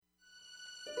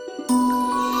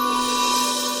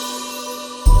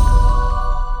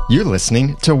You're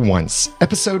listening to Once,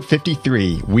 episode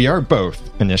 53. We are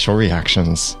both initial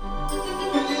reactions.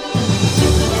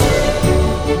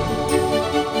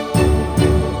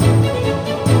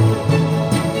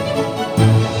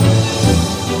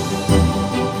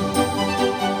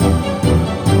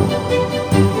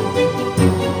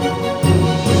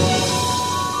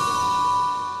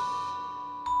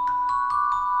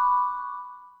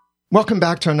 Welcome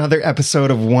back to another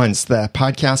episode of Once, the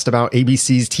podcast about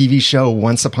ABC's TV show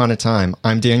Once Upon a Time.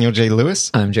 I'm Daniel J.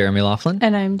 Lewis. I'm Jeremy Laughlin.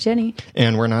 And I'm Jenny.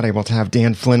 And we're not able to have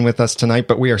Dan Flynn with us tonight,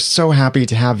 but we are so happy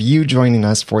to have you joining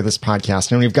us for this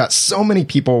podcast. And we've got so many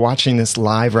people watching this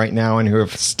live right now and who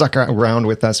have stuck around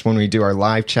with us when we do our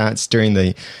live chats during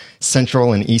the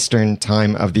Central and Eastern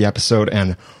time of the episode.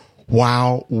 And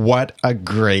wow, what a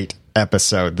great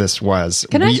episode this was.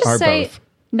 Can I just say,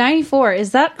 94,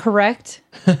 is that correct?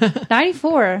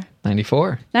 94.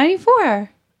 94. 94.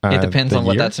 It depends on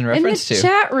what that's in reference to. In the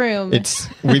chat room. It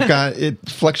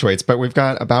fluctuates, but we've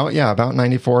got about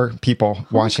 94 people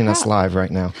watching us live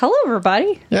right now. Hello,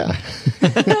 everybody. Yeah.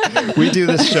 We do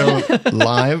this show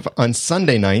live on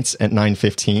Sunday nights at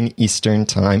 9:15 Eastern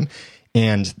time.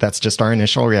 And that's just our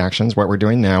initial reactions, what we're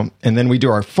doing now. And then we do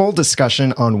our full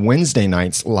discussion on Wednesday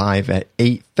nights live at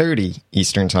 8:30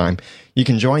 Eastern time. You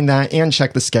can join that and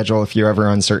check the schedule if you're ever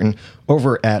uncertain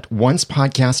over at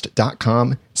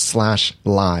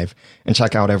oncepodcast.com/live and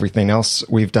check out everything else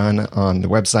we've done on the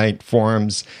website,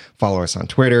 forums, follow us on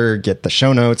Twitter, get the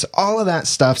show notes, all of that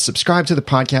stuff. Subscribe to the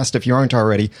podcast if you aren't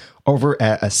already over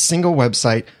at a single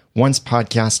website,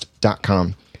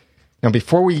 oncepodcast.com. Now,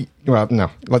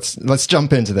 let's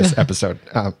jump into this episode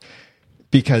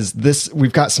because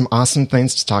we've got some awesome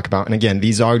things to talk about. And again,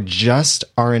 these are just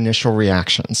our initial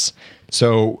reactions.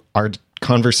 So our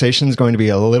conversation is going to be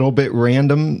a little bit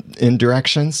random in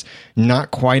directions, not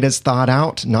quite as thought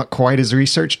out, not quite as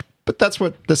researched, but that's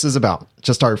what this is about.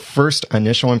 Just our first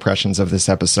initial impressions of this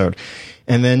episode.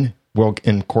 And then we'll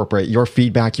incorporate your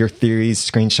feedback, your theories,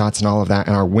 screenshots, and all of that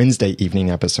in our Wednesday evening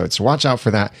episode. So watch out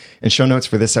for that. And show notes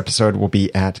for this episode will be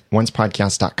at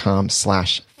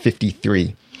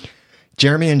oncepodcast.com/53.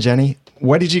 Jeremy and Jenny,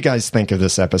 what did you guys think of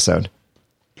this episode?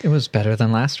 It was better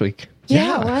than last week.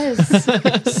 Yeah, it was.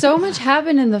 So much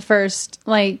happened in the first,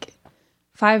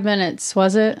 5 minutes,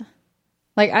 was it?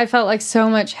 I felt like so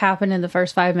much happened in the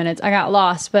first 5 minutes. I got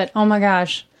lost, but oh my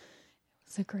gosh, it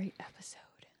was a great episode.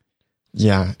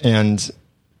 Yeah, and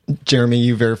Jeremy,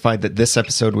 you verified that this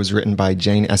episode was written by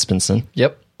Jane Espenson.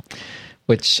 Yep,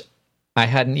 which I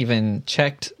hadn't even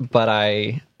checked, but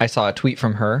I saw a tweet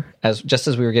from her just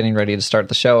as we were getting ready to start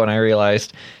the show, and I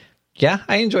realized, yeah,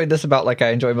 I enjoyed this about like I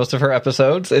enjoy most of her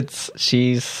episodes.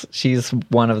 She's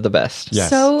one of the best. Yes.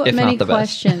 So many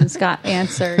questions got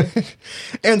answered.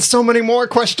 And so many more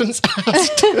questions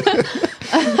asked.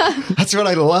 That's what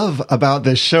I love about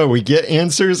this show. We get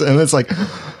answers, and it's like,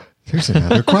 there's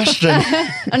another question.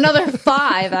 Another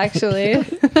 5, actually.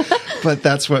 But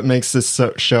that's what makes this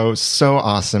show so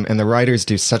awesome. And the writers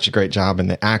do such a great job, and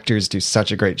the actors do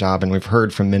such a great job. And we've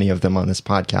heard from many of them on this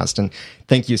podcast. And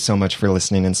thank you so much for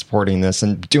listening and supporting this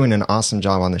and doing an awesome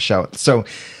job on the show. So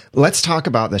let's talk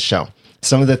about the show.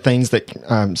 Some of the things that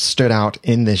stood out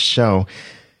in this show.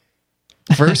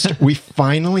 First, we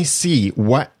finally see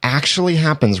what actually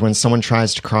happens when someone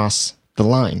tries to cross the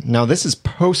line. Now, this is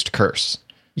post-curse.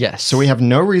 Yes. So we have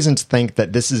no reason to think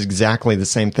that this is exactly the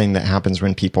same thing that happens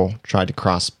when people try to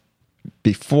cross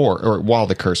before or while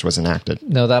the curse was enacted.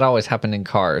 No, that always happened in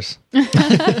cars.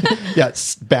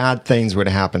 Yes, bad things would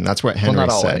happen. That's what Henry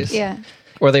not said. always. Yeah.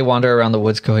 Or they wander around the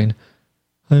woods going,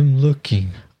 I'm looking.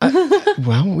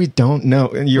 Well, we don't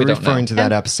know. You're referring to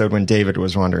that episode when David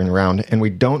was wandering around, and we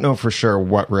don't know for sure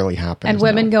what really happened. And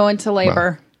women go into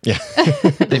labor. Well, yeah.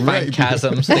 They find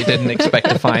chasms they didn't expect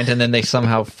to find, and then they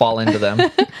somehow fall into them.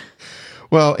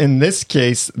 Well, in this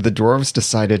case, the dwarves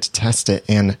decided to test it,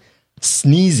 and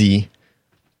Sneezy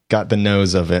got the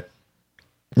nose of it.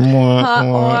 And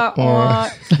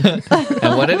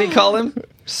what did he call him?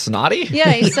 Snotty?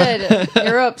 Yeah, he said,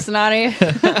 "You're up, Snotty."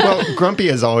 Well, Grumpy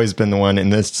has always been the one in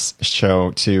this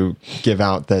show to give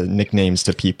out the nicknames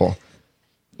to people.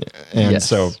 And yes.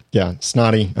 So, yeah,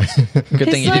 Snotty.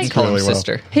 Good thing you didn't call him really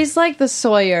sister. Well. He's like the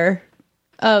Sawyer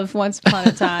of Once Upon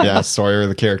a Time. Yeah, Sawyer,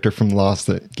 the character from Lost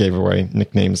that gave away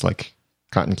nicknames like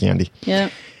Cotton Candy. Yeah.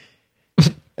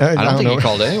 I don't think he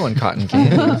called anyone Cotton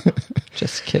Candy.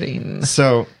 Just kidding.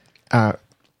 So,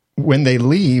 when they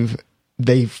leave,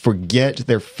 they forget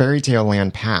their fairy tale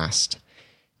land past.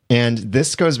 And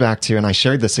this goes back to, and I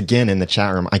shared this again in the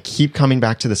chat room, I keep coming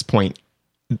back to this point.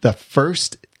 The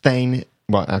first thing,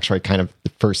 well, actually kind of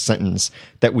the first sentence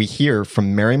that we hear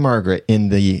from Mary Margaret in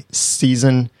the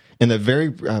in the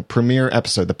very premiere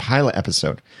episode, the pilot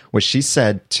episode, what she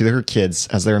said to her kids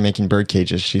as they were making bird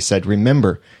cages, she said,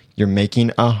 remember, you're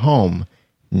making a home,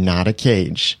 not a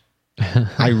cage.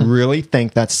 I really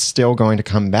think that's still going to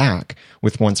come back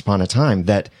with Once Upon a Time,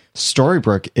 that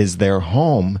Storybrooke is their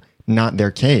home, not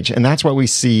their cage. And that's why we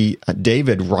see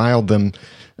David rallied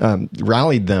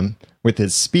them with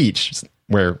his speech,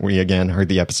 where we again heard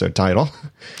the episode title.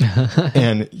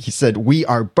 And he said, we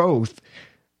are both.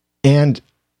 And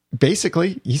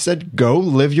basically, he said, go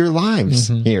live your lives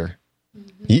here.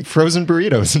 Eat frozen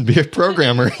burritos and be a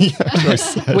programmer. He actually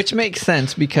said. Which makes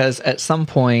sense because at some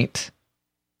point,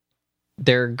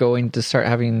 they're going to start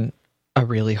having a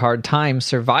really hard time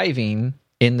surviving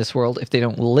in this world if they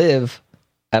don't live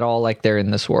at all like they're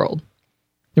in this world.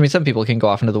 I mean, some people can go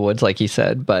off into the woods, like he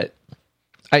said, but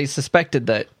I suspected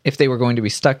that if they were going to be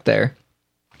stuck there,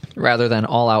 rather than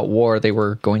all-out war, they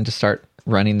were going to start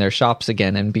running their shops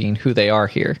again and being who they are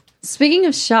here. Speaking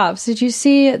of shops, did you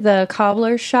see the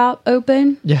cobbler shop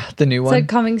open? Yeah, the new one. It said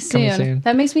coming soon.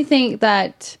 That makes me think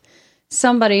that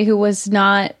somebody who was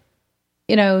not,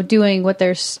 doing what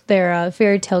their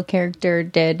fairy tale character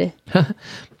did.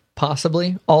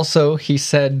 Possibly. Also, he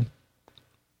said,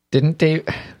 didn't Dave...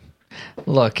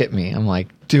 Look at me. I'm like,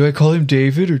 do I call him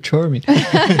David or Charming?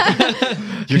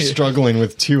 You're struggling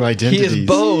with two identities. He is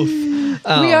both.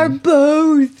 We are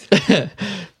both.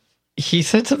 He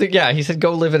said something. Yeah, he said,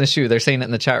 go live in a shoe. They're saying it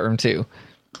in the chat room, too.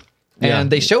 And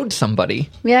they showed somebody.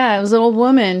 Yeah, it was an old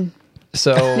woman.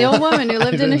 So the old woman who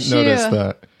lived in a shoe. Notice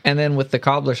that. And then with the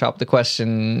cobbler shop, the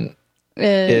question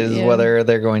is whether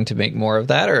they're going to make more of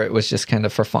that or it was just kind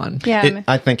of for fun. Yeah.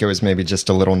 I think it was maybe just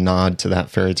a little nod to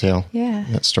that fairy tale. Yeah.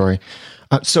 That story.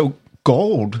 So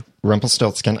Gold,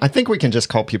 Rumpelstiltskin, I think we can just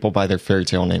call people by their fairy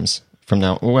tale names from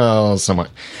now. Well,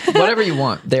 somewhat. Whatever you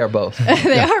want. They are both.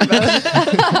 They are both.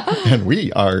 And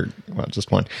we are, well,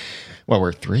 just one. Well,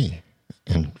 we're 3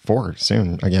 and 4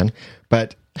 soon again.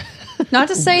 But not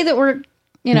to say that we're,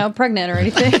 pregnant or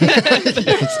anything.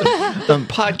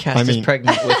 Podcast is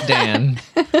pregnant with Dan.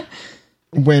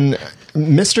 When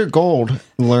Mr. Gold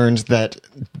learned that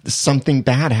something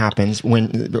bad happens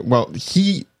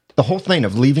the whole thing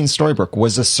of leaving Storybrooke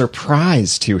was a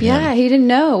surprise to him. Yeah, he didn't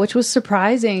know, which was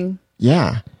surprising.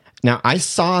 Yeah. Now, I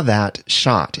saw that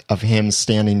shot of him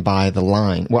standing by the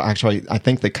line. Well, actually, I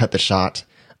think they cut the shot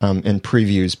in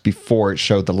previews before it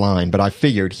showed the line, but I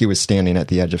figured he was standing at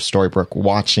the edge of Storybrooke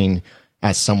watching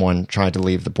as someone tried to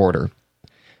leave the border.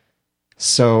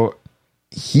 So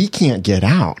he can't get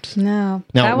out. No.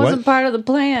 Now, that wasn't part of the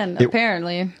plan,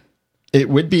 apparently. It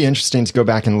would be interesting to go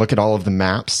back and look at all of the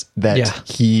maps that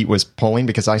he was pulling,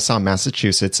 because I saw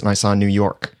Massachusetts and I saw New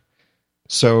York.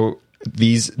 So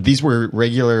these were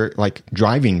regular,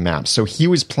 driving maps. So he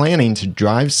was planning to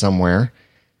drive somewhere,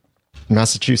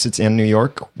 Massachusetts and New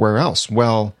York. Where else?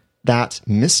 Well, that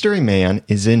mystery man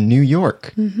is in New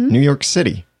York, New York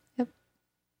City. Yep.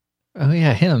 Oh,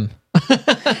 yeah, him.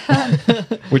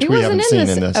 Which we haven't seen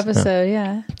in this episode,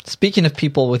 yeah. Speaking of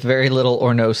people with very little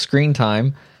or no screen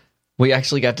time, we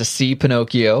actually got to see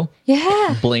Pinocchio.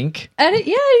 Yeah. Blink. And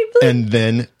he blinked. And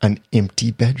then an empty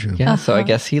bedroom. Yeah, so I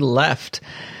guess he left,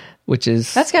 which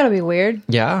is... That's got to be weird.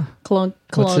 Yeah. Clunk,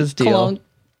 clunk, What's his deal? Clunk.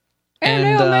 And,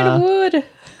 made of wood.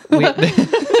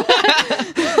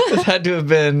 This had to have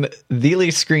been the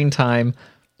least screen time.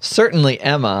 Certainly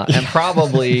Emma, and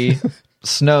probably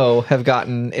Snow have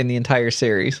gotten in the entire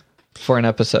series for an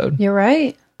episode. You're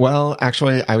right. Well,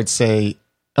 actually, I would say...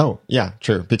 Oh, yeah,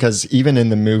 true. Because even in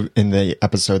the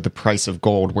episode, The Price of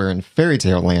Gold, where in Fairy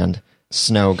Tale Land,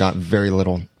 Snow got very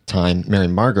little time. Mary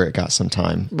Margaret got some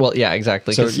time. Well, yeah,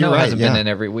 exactly. So Because Snow hasn't been in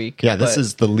every week. Yeah, this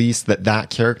is the least that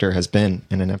character has been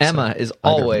in an episode. Emma is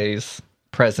always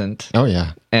present. Oh,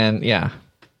 yeah. And yeah.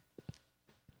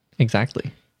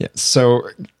 Exactly. Yeah. So,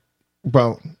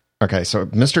 okay, so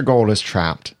Mr. Gold is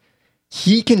trapped.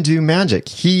 He can do magic.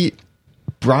 He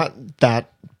brought that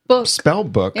spell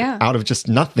book out of just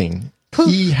nothing. Poof.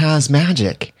 He has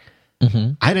magic.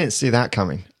 Mm-hmm. I didn't see that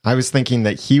coming. I was thinking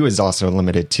that he was also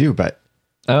limited too, but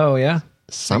oh yeah,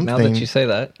 something. Now that you say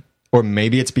that, or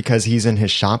maybe it's because he's in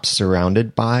his shop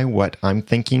surrounded by what I'm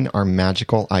thinking are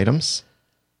magical items.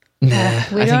 Nah, I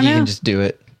think you can just do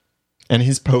it. And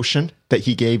his potion that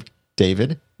he gave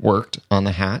David worked on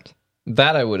the hat.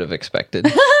 That I would have expected.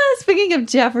 Speaking of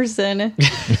Jefferson,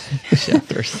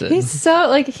 he's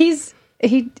so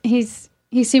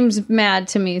he seems mad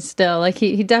to me still.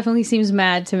 He definitely seems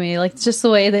mad to me. Just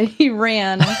the way that he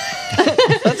ran.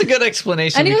 That's a good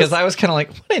explanation, because I was kind of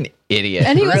like, what an idiot.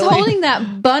 And he was Really? holding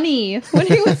that bunny when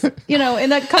he was, in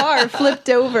that car flipped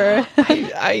over.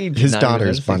 His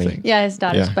daughter's bunny. Yeah, his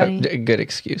daughter's Yeah. bunny. A good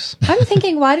excuse. I'm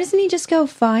thinking, why doesn't he just go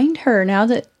find her now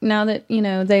that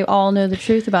they all know the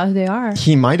truth about who they are?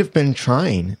 He might have been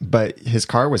trying, but his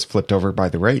car was flipped over by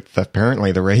the Wraith.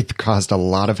 Apparently, the Wraith caused a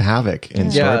lot of havoc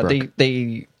in Yeah,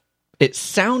 Storybrooke. it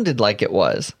sounded like it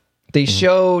was. They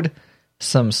showed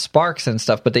some sparks and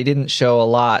stuff, but they didn't show a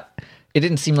lot. It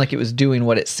didn't seem like it was doing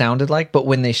what it sounded like, but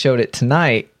when they showed it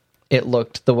tonight, it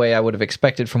looked the way I would have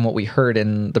expected from what we heard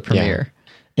in the premiere.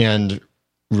 Yeah. And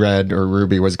Red or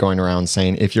Ruby was going around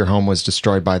saying, if your home was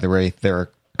destroyed by the Wraith, there are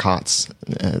cots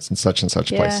in such and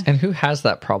such Yeah. place. And who has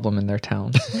that problem in their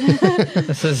town?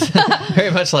 This is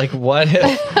very much like, what if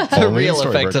the Only in real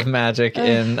effects Storybrooke. of magic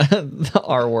in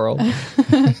our world?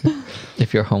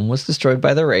 If your home was destroyed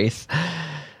by the Wraith,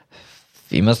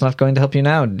 FEMA's not going to help you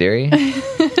now, dearie.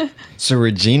 So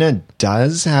Regina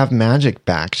does have magic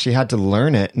back. She had to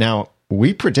learn it. Now,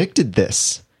 we predicted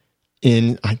this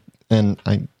and I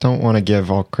don't want to give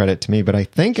all credit to me, but I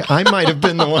think I might have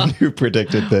been the one who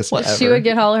predicted this. She would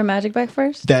get all her magic back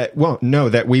first? That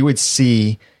we would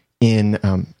see in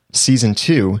season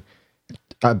 2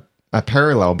 a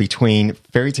parallel between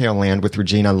Fairy Tale Land with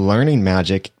Regina learning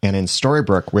magic and in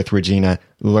Storybrooke with Regina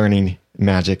learning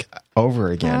magic over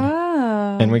again.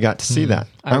 Oh. And we got to see that.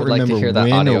 I would don't like to remember hear that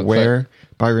when audio or where,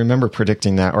 but I remember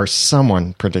predicting that, or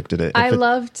someone predicted it. I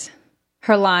loved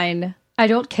her line, I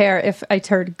don't care if I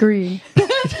turn green.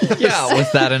 Yeah,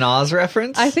 was that an Oz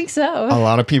reference? I think so. a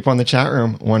lot of people in the chat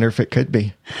room wonder if it could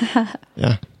be.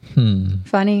 Yeah.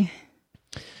 Funny.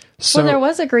 So, Well, there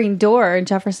was a green door in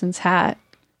Jefferson's hat.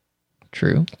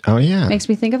 True. oh yeah. Makes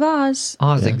me think of Oz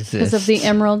Oz because exists. of the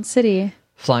Emerald City.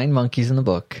 Flying monkeys in the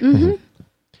book.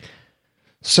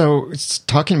 So,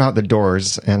 talking about the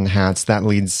doors and hats, that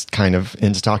leads kind of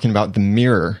into talking about the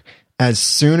mirror. As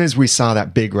soon as we saw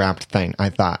that big wrapped thing, I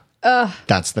thought,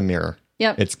 that's the mirror.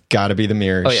 Yep. It's got to be the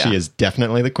mirror. Oh, yeah. She is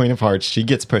definitely the Queen of Hearts. She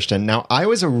gets pushed in. Now, I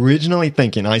was originally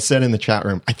thinking, I said in the chat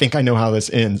room, I think I know how this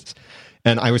ends.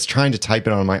 And I was trying to type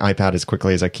it on my iPad as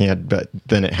quickly as I can, but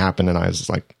then it happened and I was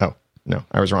like, oh, no,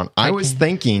 I was wrong. I was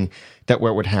thinking that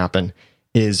what would happen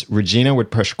is Regina would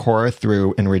push Cora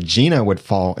through and Regina would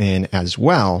fall in as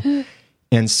well.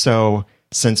 And so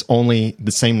since only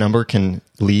the same number can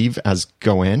leave as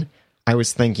go in, I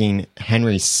was thinking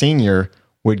Henry Sr.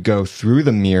 would go through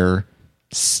the mirror,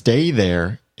 stay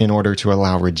there in order to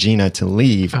allow Regina to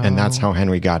leave. And that's how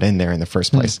Henry got in there in the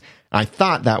first place. I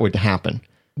thought that would happen.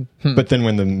 But then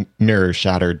when the mirror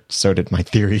shattered, so did my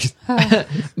theories.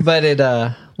 But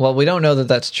we don't know that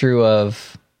that's true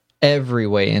of every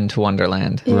way into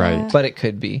Wonderland. Yeah. Right. But it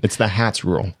could be. It's the hats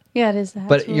rule. Yeah, it is that.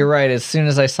 But you're right. As soon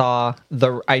as I saw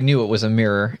I knew it was a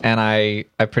mirror, and I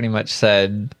pretty much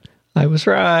said I was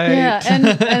right. Yeah,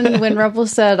 and when Rebel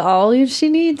said all she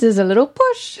needs is a little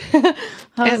push,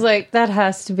 I was like, that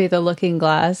has to be the looking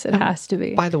glass. It has to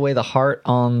be. By the way, the heart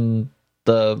on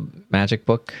the magic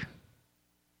book.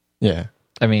 Yeah.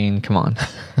 I mean, come on.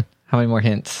 How many more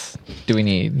hints do we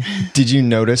need? Did you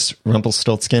notice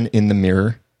Rumpelstiltskin in the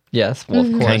mirror? Yes, well,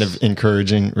 of course. Kind of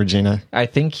encouraging Regina. I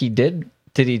think he did.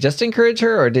 Did he just encourage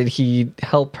her, or did he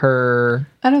help her?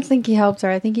 I don't think he helped her.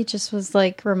 I think he just was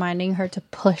like reminding her to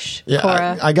push Yeah,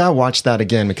 Cora. I got to watch that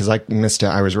again because I missed it.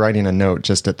 I was writing a note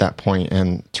just at that point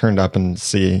and turned up and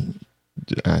see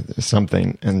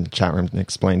something, and the chat room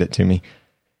explained it to me.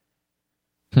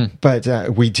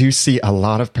 But we do see a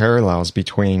lot of parallels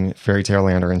between Fairy Tale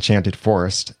Land or Enchanted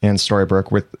Forest and Storybrooke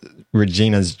with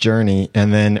Regina's journey,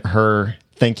 and then her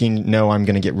thinking, no, I'm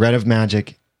going to get rid of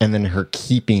magic, and then her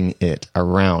keeping it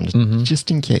around just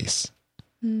in case.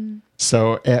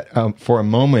 So for a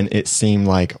moment, it seemed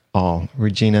like, oh,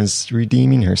 Regina's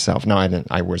redeeming herself. No,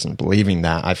 I wasn't believing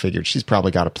that. I figured she's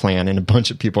probably got a plan, and a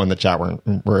bunch of people in the chat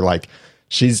were like,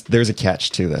 there's a catch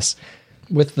to this.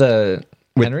 With the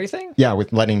Henry thing? Yeah,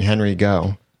 with letting Henry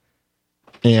go.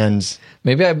 And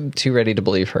Maybe I'm too ready to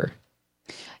believe her.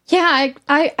 Yeah,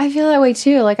 I feel that way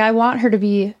too. Like I want her to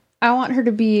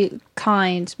be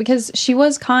kind because she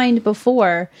was kind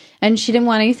before and she didn't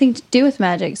want anything to do with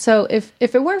magic. So if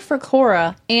it were for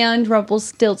Cora and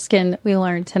Rumpelstiltskin we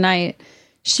learned tonight,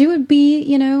 she would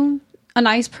be, a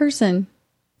nice person.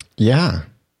 yeah,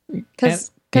 Because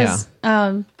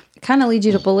kind of leads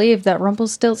you to believe that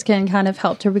Rumpelstiltskin kind of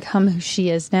helped her become who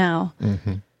she is now.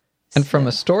 Mm-hmm. And from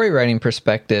a story writing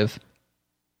perspective,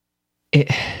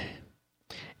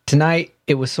 tonight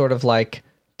it was sort of like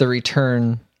the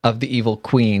return of the evil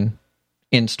queen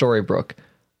in Storybrooke,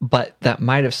 but that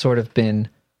might have sort of been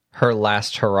her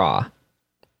last hurrah.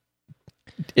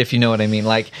 If you know what I mean.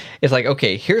 Like, it's like,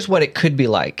 okay, here's what it could be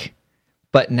like,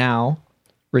 But now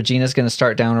Regina's going to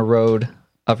start down a road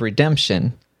of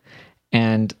redemption,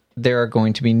 and there are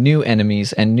going to be new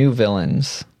enemies and new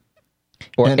villains,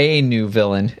 or a new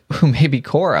villain who may be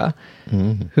Cora,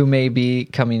 who may be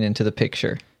coming into the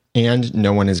picture. And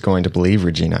no one is going to believe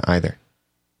Regina either.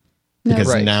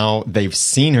 Because now they've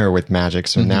seen her with magic,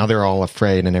 so now they're all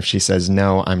afraid. And if she says,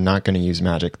 no, I'm not going to use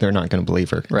magic, they're not going to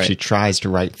believe her. If she tries to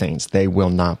write things, they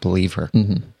will not believe her.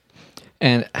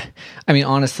 And, I mean,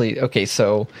 honestly, okay,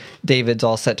 so David's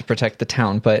all set to protect the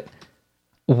town, but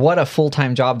what a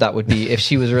full-time job that would be if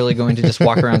she was really going to just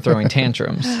walk around throwing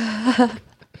tantrums.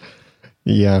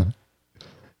 Yeah.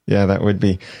 Yeah, that would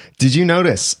be. Did you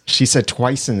notice she said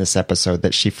twice in this episode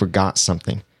that she forgot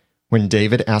something? When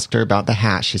David asked her about the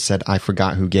hat, she said, I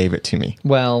forgot who gave it to me.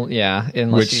 Well, yeah,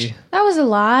 unless That was a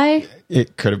lie.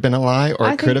 It could have been a lie, or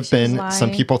it could have been,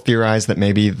 some people theorize that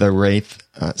maybe the Wraith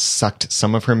sucked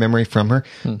some of her memory from her.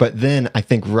 But then I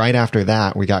think right after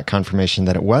that, we got confirmation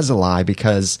that it was a lie,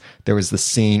 because there was the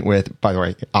scene with, by the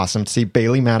way, awesome to see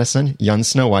Bailey Madison, young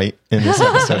Snow White, in this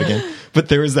episode again. But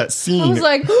there was that scene. I was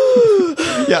like,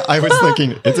 yeah, I was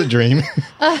thinking, it's a dream.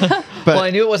 Well,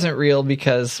 I knew it wasn't real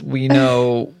because we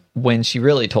know when she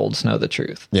really told Snow the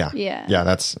truth. Yeah,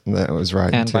 that was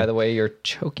right. And by the way, you're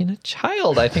choking a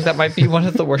child. I think that might be one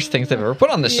of the worst things they've ever put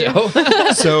on the show.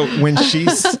 So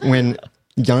when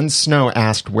young Snow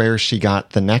asked where she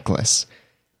got the necklace,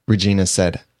 Regina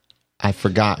said, I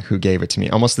forgot who gave it to me.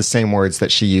 Almost the same words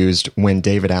that she used when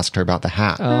David asked her about the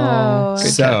hat. Oh,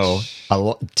 so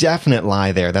a definite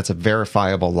lie there. That's a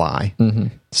verifiable lie.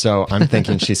 So I'm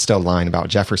thinking she's still lying about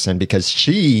Jefferson, because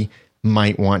she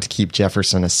might want to keep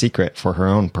Jefferson a secret for her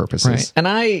own purposes. Right. And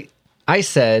I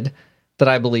said that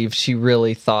I believe she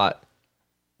really thought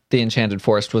the Enchanted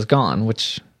Forest was gone,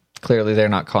 which clearly they're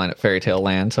not calling it Fairy Tale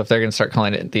Land. So if they're going to start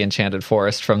calling it the Enchanted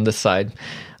Forest from this side,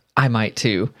 I might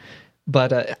too.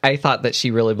 But I thought that she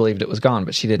really believed it was gone,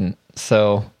 but she didn't.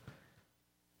 So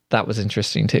that was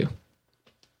interesting too.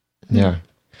 Yeah.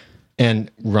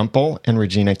 And Rumpel and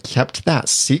Regina kept that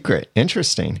secret.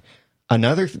 Interesting.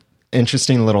 Another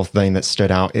interesting little thing that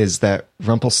stood out is that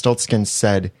Rumpelstiltskin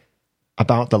said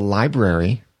about the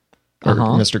library, or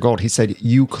Mr. Gold, he said,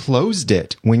 you closed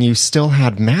it when you still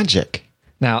had magic.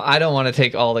 Now, I don't want to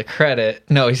take all the credit.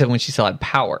 No, he said when she still had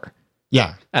power.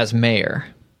 Yeah. As mayor.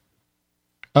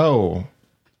 Oh.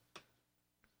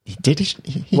 Did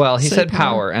he well, he said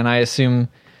power, and I assume...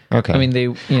 Okay. I mean,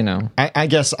 they, you know... I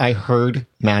guess I heard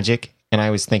magic, and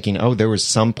I was thinking, oh, there was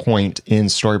some point in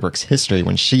Storybrooke's history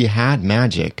when she had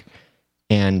magic,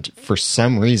 and for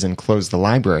some reason closed the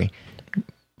library.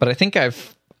 But I think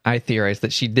I theorized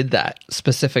that she did that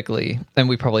specifically, and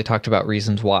we probably talked about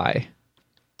reasons why,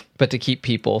 but to keep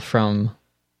people from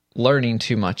learning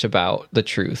too much about the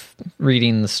truth,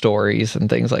 reading the stories and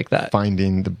things like that.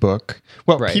 Finding the book.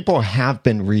 Well, people have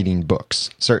been reading books,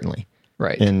 certainly.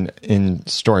 Right. In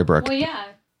Storybrooke. Well, yeah.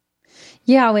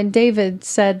 Yeah, when David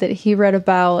said that he read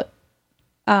about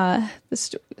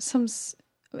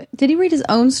did he read his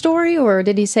own story, or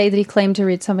did he say that he claimed to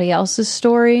read somebody else's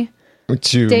story?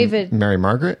 To David. Mary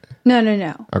Margaret?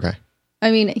 No. Okay. I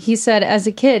mean, he said as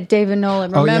a kid, David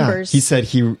Nolan remembers. Yeah. He said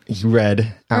he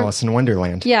read Alice in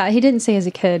Wonderland. Yeah, he didn't say as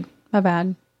a kid. My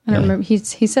bad. I don't remember. He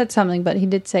said something, but he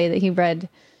did say that he read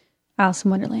Alice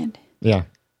in Wonderland. Yeah.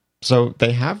 So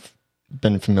they have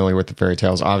been familiar with the fairy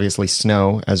tales. Obviously,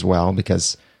 Snow as well,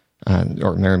 because,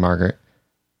 or Mary Margaret,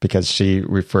 because she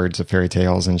referred to fairy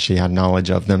tales and she had knowledge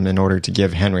of them in order to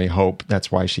give Henry hope. That's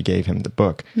why she gave him the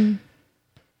book.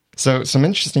 So some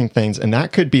interesting things, and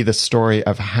that could be the story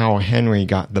of how Henry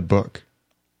got the book,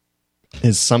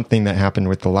 is something that happened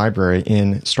with the library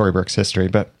in Storybrooke's history.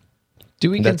 But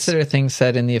do we consider things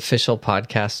said in the official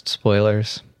podcast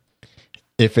spoilers?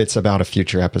 If it's about a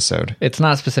future episode. It's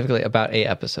not specifically about a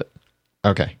episode.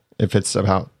 Okay. If it's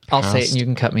about I'll say it and you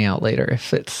can cut me out later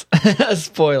if it's a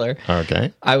spoiler.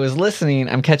 Okay. I was listening,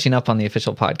 I'm catching up on the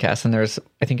official podcast, and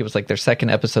I think it was like their second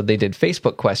episode, they did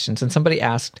Facebook questions, and somebody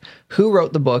asked who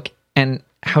wrote the book and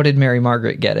how did Mary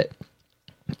Margaret get it?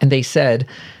 And they said,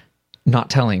 not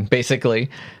telling, basically.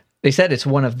 They said it's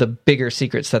one of the bigger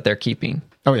secrets that they're keeping.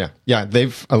 Oh, yeah. Yeah,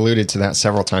 they've alluded to that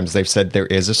several times. They've said there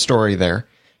is a story there,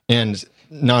 and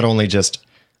not only just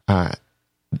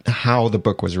how the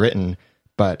book was written,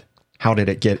 but how did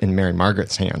it get in Mary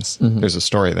Margaret's hands? There's a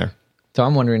story there. So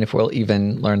I'm wondering if we'll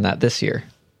even learn that this year.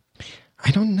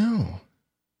 I don't know.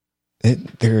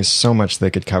 There is so much they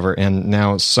could cover, and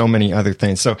now so many other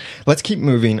things. So let's keep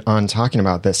moving on talking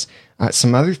about this.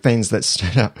 Some other things that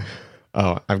stood out.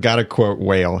 Oh, I've got to quote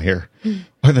Whale here.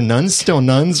 Are the nuns still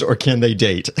nuns, or can they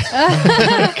date?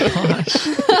 Gosh.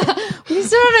 You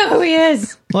still don't know who he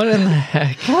is. What in the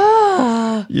heck?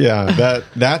 Yeah,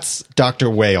 that's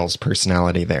Dr. Whale's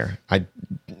personality there.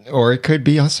 Or it could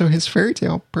be also his fairy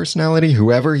tale personality,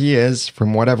 whoever he is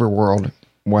from whatever world,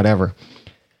 whatever.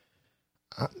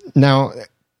 Now,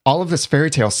 all of this fairy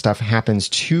tale stuff happens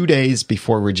 2 days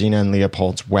before Regina and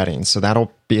Leopold's wedding. So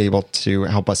that'll be able to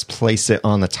help us place it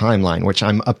on the timeline, which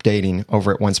I'm updating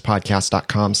over at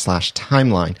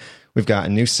oncepodcast.com/timeline. We've got a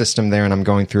new system there, and I'm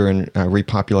going through and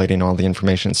repopulating all the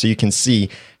information so you can see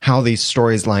how these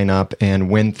stories line up and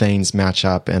when things match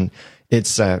up. And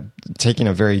it's taking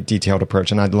a very detailed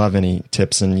approach, and I'd love any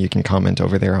tips, and you can comment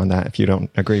over there on that if you don't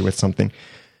agree with something.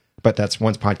 But that's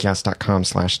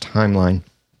oncepodcast.com/timeline.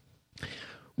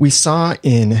 We saw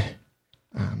in,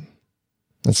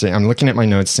 let's see, I'm looking at my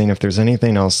notes, seeing if there's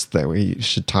anything else that we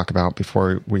should talk about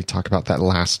before we talk about that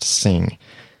last scene.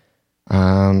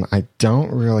 I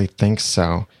don't really think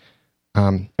so.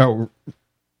 Mr.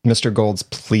 Gold's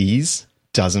please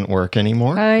doesn't work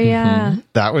anymore. Oh, yeah.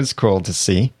 That was cool to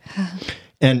see.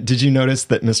 And did you notice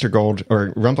that Mr. Gold,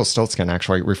 or Rumpelstiltskin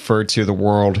actually, referred to the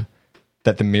world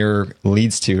that the mirror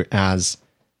leads to as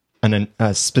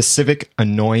a specific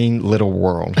annoying little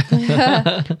world,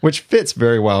 which fits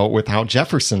very well with how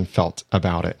Jefferson felt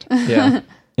about it. Yeah.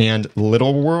 And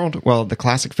little world, well, the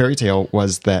classic fairy tale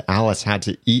was that Alice had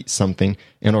to eat something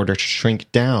in order to shrink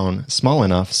down small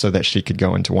enough so that she could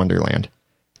go into Wonderland.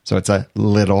 So it's a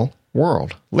little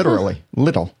world, literally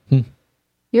little.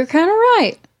 You're kind of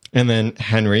right. And then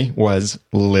Henry was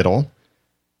little,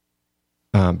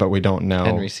 but we don't know.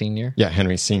 Henry Sr.? Yeah,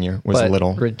 Henry Sr. was But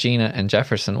little. Regina and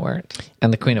Jefferson weren't.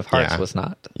 And the Queen of Hearts was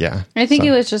not. Yeah. I think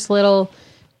he was just little.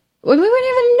 We wouldn't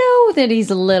even know that he's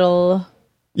little.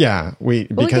 Yeah,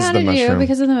 because of the mushroom.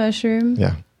 Because of the mushroom.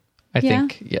 Yeah. I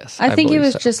think, yes. I think he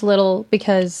believe was so. just little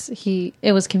because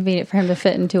it was convenient for him to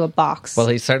fit into a box. Well,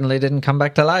 he certainly didn't come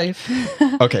back to life.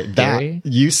 Okay,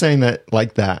 you saying that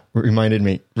like that reminded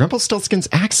me. Rumpelstiltskin's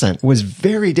accent was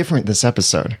very different this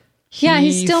episode. yeah,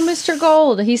 he's still Mr.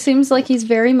 Gold. He seems like he's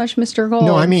very much Mr. Gold.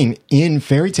 No, I mean in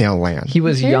Fairy Tale Land. He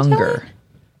was Fairy tale? younger.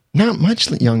 Not much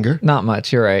younger. Not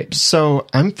much, you're right. So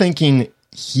I'm thinking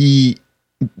the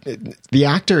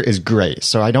actor is great,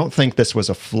 so I don't think this was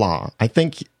a flaw. I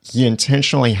think he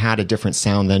intentionally had a different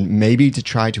sound than maybe to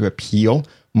try to appeal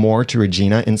more to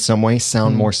Regina in some way,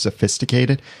 sound more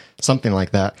sophisticated, something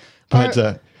like that.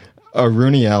 But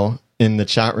Aruniel in the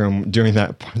chat room during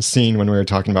that scene when we were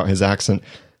talking about his accent,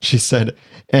 she said,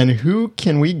 "And who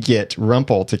can we get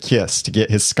Rumple to kiss to get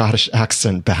his Scottish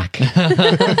accent back?"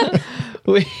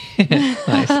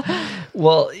 Nice.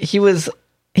 Well, he was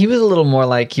a little more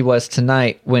like he was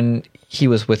tonight when he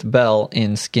was with Belle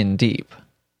in Skin Deep.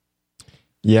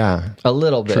 Yeah. A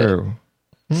little bit. True.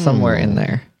 Somewhere in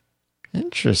there.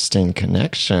 Interesting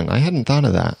connection. I hadn't thought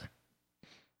of that.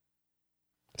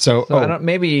 So I don't,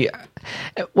 maybe,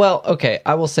 well, okay,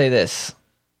 I will say this.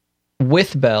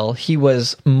 With Belle, he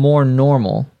was more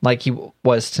normal, like he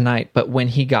was tonight, but when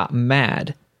he got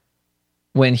mad,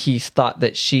 when he thought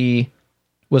that she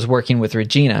was working with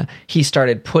Regina, he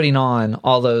started putting on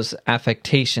all those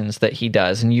affectations that he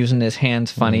does and using his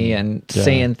hands funny and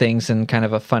saying things in kind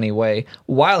of a funny way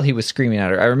while he was screaming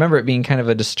at her. I remember it being kind of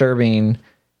a disturbing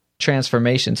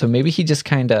transformation. So maybe he just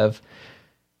kind of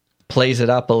plays it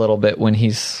up a little bit when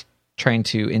he's trying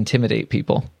to intimidate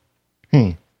people.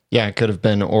 Yeah, it could have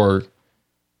been, or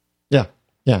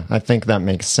yeah, I think that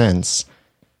makes sense.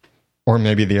 Or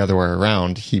maybe the other way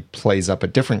around. He plays up a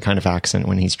different kind of accent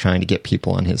when he's trying to get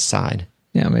people on his side.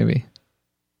 Yeah, maybe.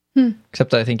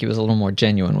 Except I think he was a little more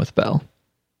genuine with Belle.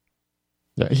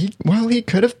 Yeah, he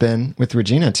could have been with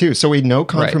Regina too. So we had no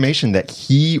confirmation that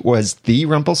he was the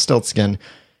Rumpelstiltskin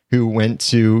who went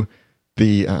to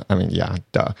the,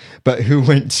 but who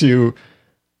went to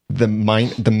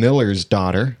the miller's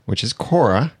daughter, which is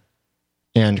Cora.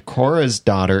 And Cora's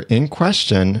daughter in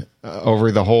question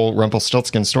over the whole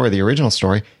Rumpelstiltskin story, the original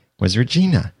story, was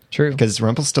Regina. True. Because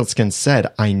Rumpelstiltskin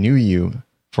said, "I knew you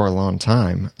for a long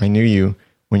time. I knew you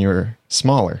when you were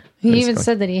smaller." He even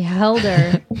said that he held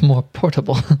her. More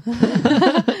portable.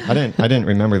 I didn't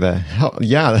remember the hell.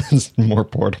 Yeah, that's more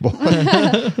portable.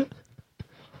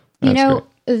 You know,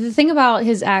 the thing about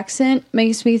his accent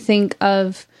makes me think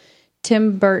of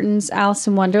Tim Burton's Alice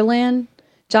in Wonderland.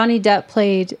 Johnny Depp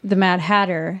played the Mad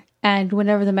Hatter, and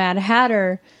whenever the Mad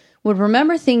Hatter would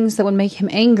remember things that would make him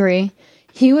angry,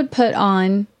 he would put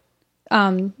on,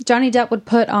 Johnny Depp would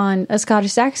put on a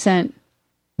Scottish accent.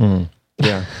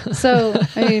 Yeah. So,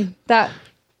 I mean,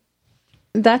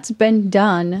 that's been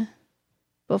done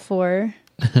before.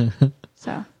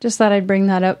 So, just thought I'd bring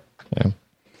that up. Yeah.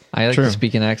 I like to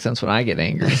speak in accents when I get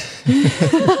angry.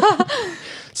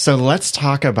 So let's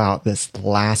talk about this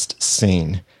last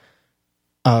scene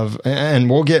and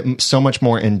we'll get so much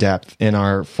more in depth in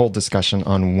our full discussion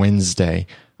on Wednesday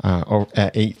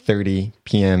at 8:30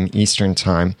 p.m. Eastern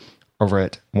time over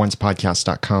at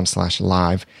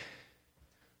oncepodcast.com/live.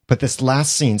 But this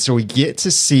last scene, so we get to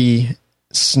see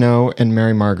Snow and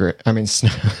Mary Margaret. I mean,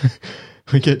 Snow,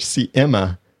 we get to see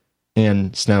Emma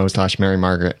and Snow/Mary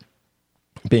Margaret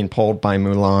being pulled by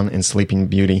Mulan and Sleeping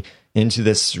Beauty into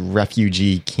this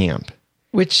refugee camp.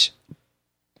 Which,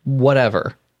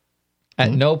 whatever.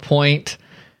 At no point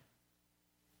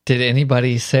did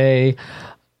anybody say,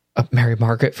 Mary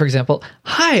Margaret, for example,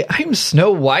 "Hi, I'm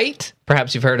Snow White."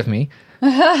 Perhaps you've heard of me.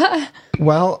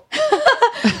 Well,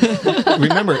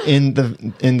 remember in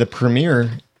the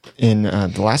premiere in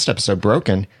the last episode,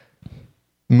 Broken,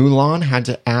 Mulan had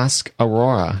to ask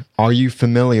Aurora, "Are you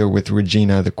familiar with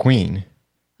Regina the Queen?"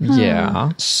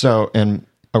 Yeah. So, and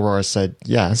Aurora said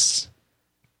yes,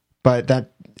 but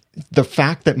the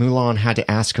fact that Mulan had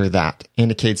to ask her that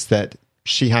indicates that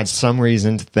she had some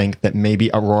reason to think that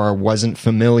maybe Aurora wasn't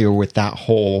familiar with that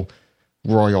whole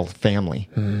royal family.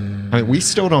 I mean, we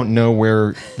still don't know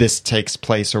where this takes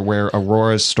place or where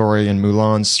Aurora's story and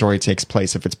Mulan's story takes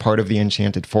place, if it's part of the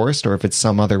Enchanted Forest or if it's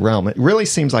some other realm. It really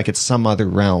seems like it's some other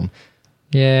realm.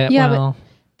 Yeah, well.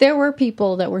 But there were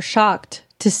people that were shocked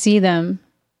to see them.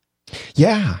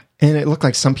 Yeah, and it looked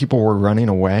like some people were running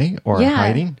away or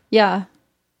hiding. Yeah.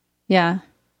 Yeah.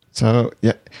 So,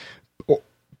 yeah.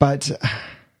 But,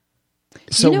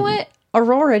 so... You know what?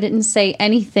 Aurora didn't say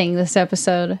anything this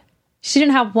episode. She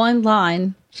didn't have one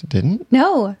line. She didn't?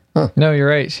 No. No, you're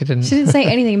right. She didn't. She didn't say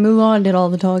anything. Mulan did all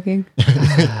the talking.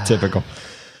 Typical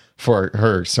for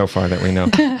her so far that we know.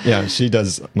 Yeah, she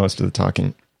does most of the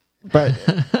talking. But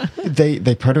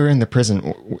they put her in the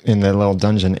prison, in the little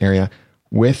dungeon area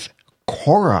with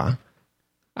Korra.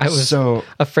 I was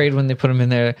afraid when they put him in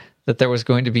there that there was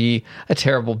going to be a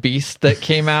terrible beast that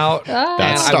came out.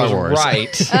 That's Star Wars.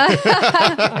 Right.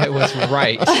 I was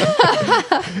right.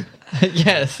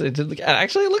 Yes, it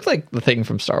actually looked like the thing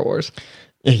from Star Wars.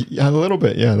 A little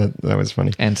bit, yeah, that was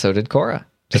funny. And so did Korra.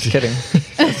 Just kidding.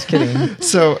 Just kidding.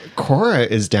 So Korra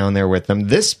is down there with them.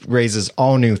 This raises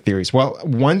all new theories. Well,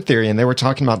 one theory, and they were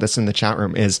talking about this in the chat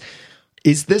room, is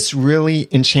this really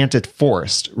Enchanted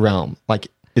Forest realm? Like,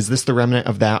 is this the remnant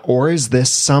of that? Or is this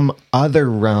some other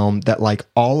realm that, like,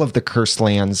 all of the cursed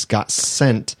lands got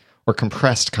sent or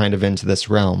compressed kind of into this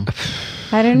realm?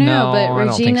 I don't know, No, but I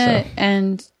don't think Regina so.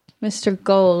 and Mr.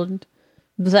 Gold,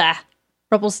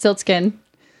 Rumpelstiltskin,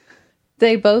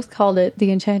 they both called it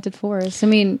the Enchanted Forest. I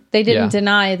mean, they didn't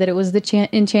deny that it was the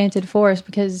Enchanted Forest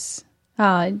because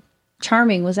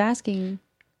Charming was asking,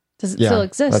 does it still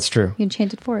exist? That's true. The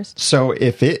Enchanted Forest. So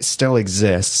if it still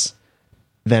exists,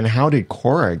 then how did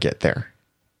Korra get there?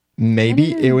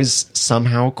 Maybe it was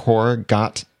somehow Korra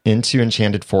got into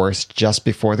Enchanted Forest just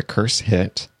before the curse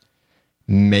hit.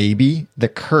 Maybe the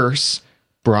curse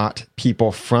brought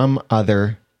people from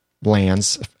other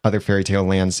lands, other fairy tale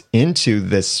lands, into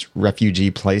this refugee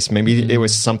place. Maybe it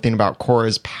was something about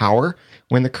Korra's power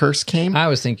when the curse came. I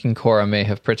was thinking Korra may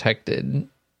have protected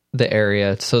the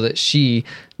area so that she,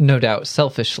 no doubt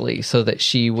selfishly, so that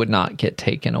she would not get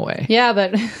taken away. Yeah,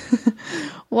 but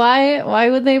why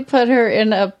would they put her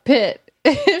in a pit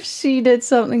if she did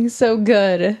something so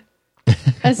good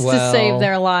as to save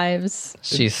their lives?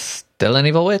 She's still an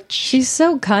evil witch. She's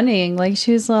so cunning. Like,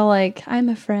 she was all like, I'm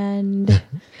a friend.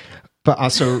 But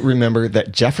also remember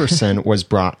that Jefferson was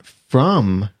brought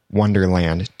from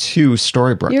Wonderland to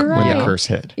Storybrooke when the curse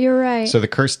hit. You're right. So the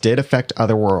curse did affect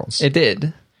other worlds. It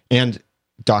did. And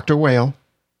Dr. Whale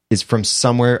is from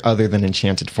somewhere other than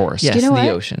Enchanted Forest. Yes, You know the what?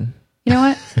 ocean. You know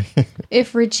what?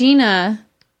 If Regina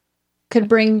could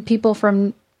bring people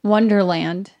from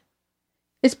Wonderland,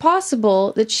 it's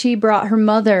possible that she brought her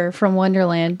mother from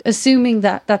Wonderland, assuming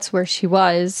that that's where she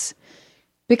was.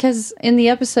 Because in the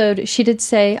episode, she did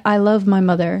say, I love my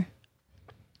mother.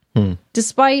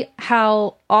 Despite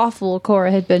how awful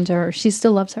Korra had been to her, she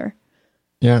still loves her.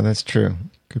 Yeah, that's true.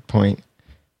 Good point.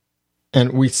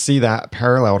 And we see that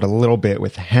paralleled a little bit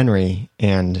with Henry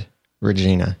and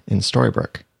Regina in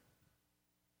Storybrooke.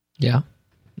 Yeah.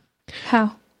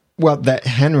 How? Well, that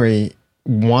Henry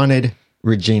wanted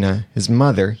Regina, his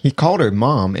mother. He called her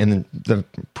mom in the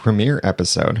premiere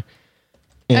episode.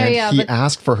 And he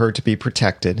asked for her to be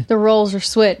protected. The roles are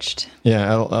switched.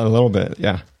 Yeah, a little bit,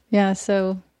 yeah. Yeah,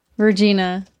 so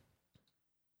Regina's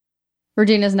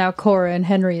now Korra and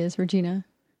Henry is Regina.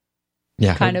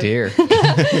 Yeah. Kind of. Dear.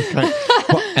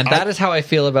 And that is how I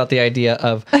feel about the idea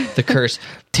of the curse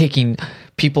taking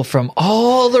people from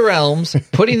all the realms,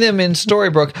 putting them in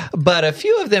Storybrooke, but a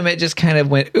few of them, it just kind of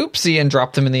went oopsie and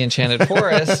dropped them in the Enchanted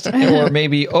Forest. Or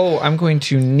maybe, I'm going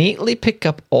to neatly pick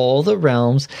up all the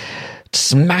realms,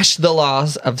 smash the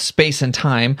laws of space and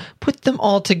time, put them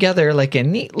all together like a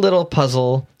neat little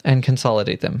puzzle, and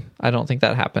consolidate them. I don't think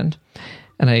that happened.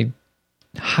 And I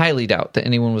highly doubt that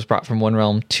anyone was brought from one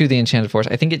realm to the Enchanted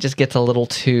Forest. I think it just gets a little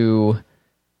too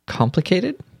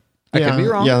complicated. I could be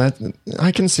wrong. Yeah,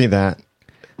 I can see that.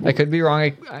 I could be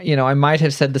wrong. I might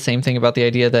have said the same thing about the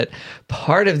idea that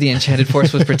part of the Enchanted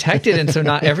Forest was protected, and so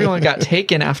not everyone got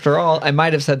taken after all. I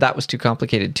might have said that was too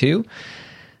complicated too,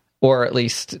 or at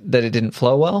least that it didn't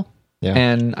flow well,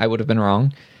 and I would have been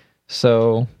wrong.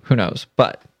 So who knows?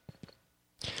 But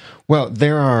well,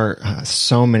 there are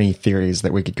so many theories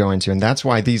that we could go into, and that's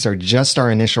why these are just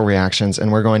our initial reactions,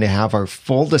 and we're going to have our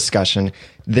full discussion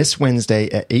this Wednesday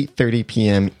at 8:30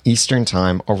 p.m. Eastern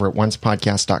Time over at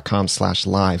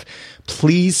oncepodcast.com/live.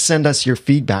 Please send us your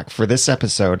feedback for this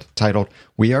episode titled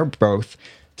We Are Both.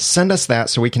 Send us that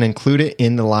so we can include it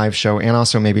in the live show and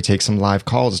also maybe take some live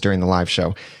calls during the live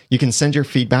show. You can send your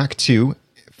feedback to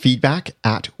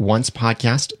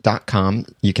feedback@oncepodcast.com.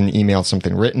 You can email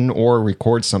something written or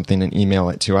record something and email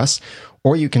it to us.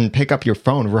 Or you can pick up your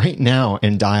phone right now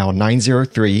and dial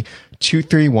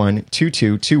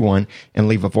 903-231-2221 and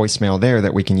leave a voicemail there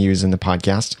that we can use in the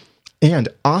podcast. And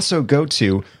also go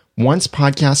to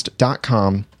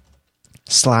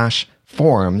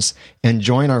oncepodcast.com/forums and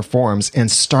join our forums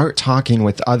and start talking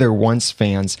with other Once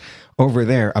fans over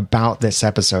there about this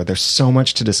episode. There's so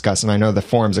much to discuss, and I know the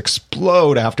forums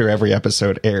explode after every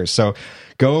episode airs. So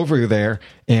go over there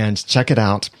and check it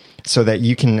out so that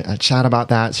you can chat about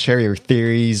that, share your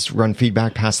theories, run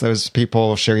feedback past those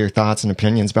people, share your thoughts and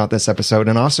opinions about this episode,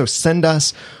 and also send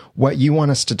us what you want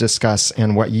us to discuss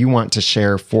and what you want to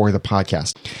share for the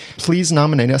podcast. Please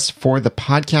nominate us for the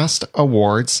podcast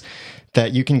awards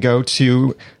that you can go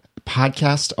to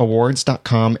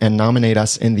podcastawards.com and nominate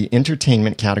us in the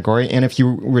entertainment category. And if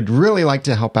you would really like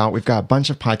to help out, we've got a bunch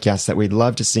of podcasts that we'd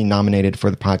love to see nominated for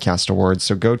the podcast awards.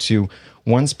 So go to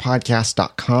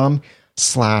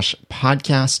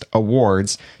oncepodcast.com/podcast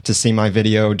awards to see my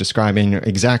video describing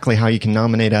exactly how you can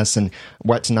nominate us and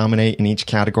what to nominate in each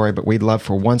category. But we'd love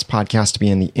for Once Podcast to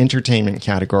be in the entertainment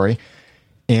category.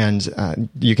 And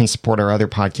you can support our other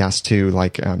podcasts too,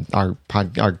 like our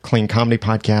Clean Comedy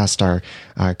podcast, our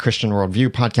Christian Worldview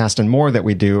podcast, and more that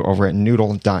we do over at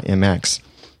noodle.mx.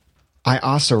 I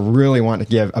also really want to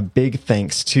give a big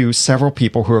thanks to several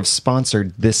people who have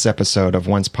sponsored this episode of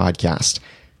Once Podcast.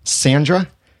 Sandra,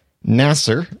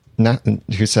 Nasser,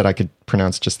 who said I could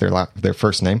pronounce just their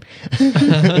first name.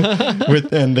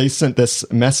 And they sent this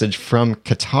message from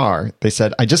Qatar. They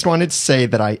said, I just wanted to say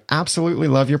that I absolutely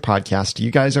love your podcast. You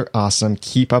guys are awesome.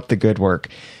 Keep up the good work.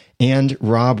 And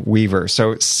Rob Weaver.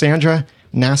 So Sandra,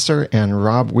 Nasser, and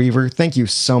Rob Weaver, thank you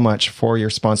so much for your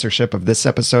sponsorship of this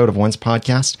episode of Once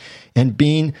Podcast and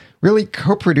being really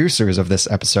co-producers of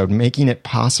this episode, making it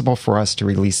possible for us to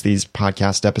release these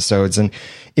podcast episodes. And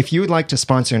if you would like to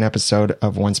sponsor an episode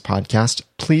of Once Podcast,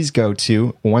 please go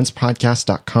to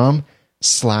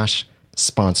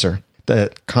oncepodcast.com/sponsor.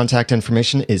 The contact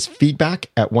information is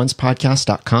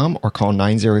feedback@oncepodcast.com or call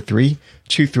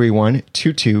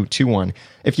 903-231-2221.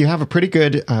 If you have a pretty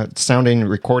good sounding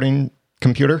recording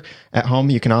computer at home,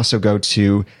 you can also go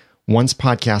to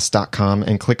oncepodcast.com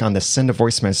and click on the Send a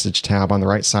Voice Message tab on the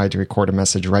right side to record a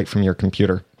message right from your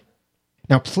computer.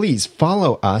 Now, please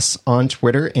follow us on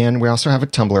Twitter, and we also have a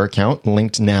Tumblr account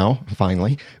linked now,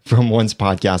 finally, from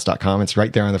oncepodcast.com. It's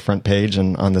right there on the front page,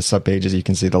 and on the subpages, you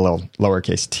can see the little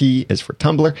lowercase t is for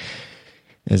Tumblr.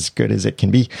 As good as it can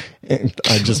be.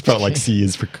 I just felt like C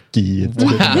is for cookie. It's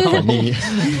good enough for me.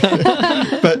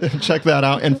 But check that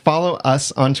out and follow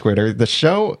us on Twitter. The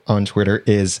show on Twitter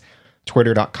is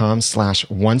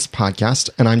twitter.com/oncepodcast.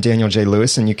 And I'm Daniel J.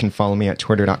 Lewis, and you can follow me at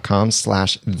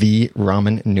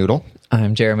twitter.com/theramennoodle.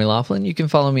 I'm Jeremy Laughlin. You can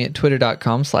follow me at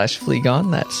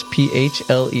twitter.com/Phlegon. That's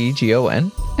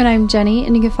PHLEGON. And I'm Jenny,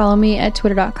 and you can follow me at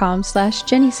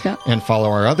twitter.com/Jenny Snow. And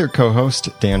follow our other co-host,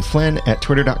 Dan Flynn, at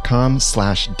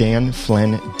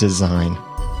twitter.com/DanFlynnDesign.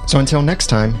 So until next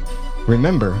time,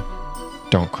 remember,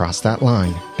 don't cross that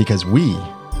line, because we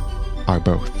are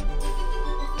both.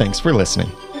 Thanks for listening.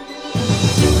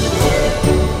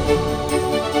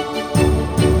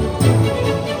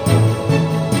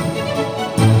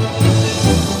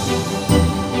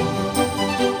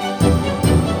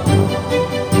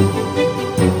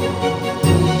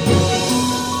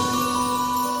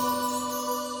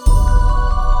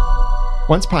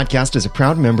 Once Podcast is a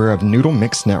proud member of Noodle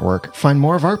Mix Network. Find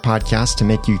more of our podcasts to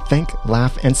make you think,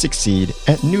 laugh, and succeed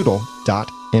at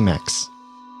noodle.mx.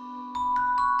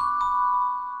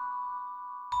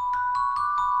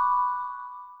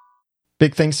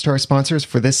 Big thanks to our sponsors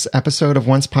for this episode of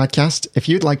Once Podcast. If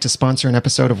you'd like to sponsor an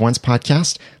episode of Once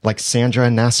Podcast, like Sandra,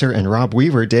 Nasser, and Rob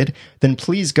Weaver did, then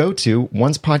please go to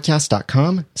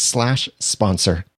oncepodcast.com/sponsor.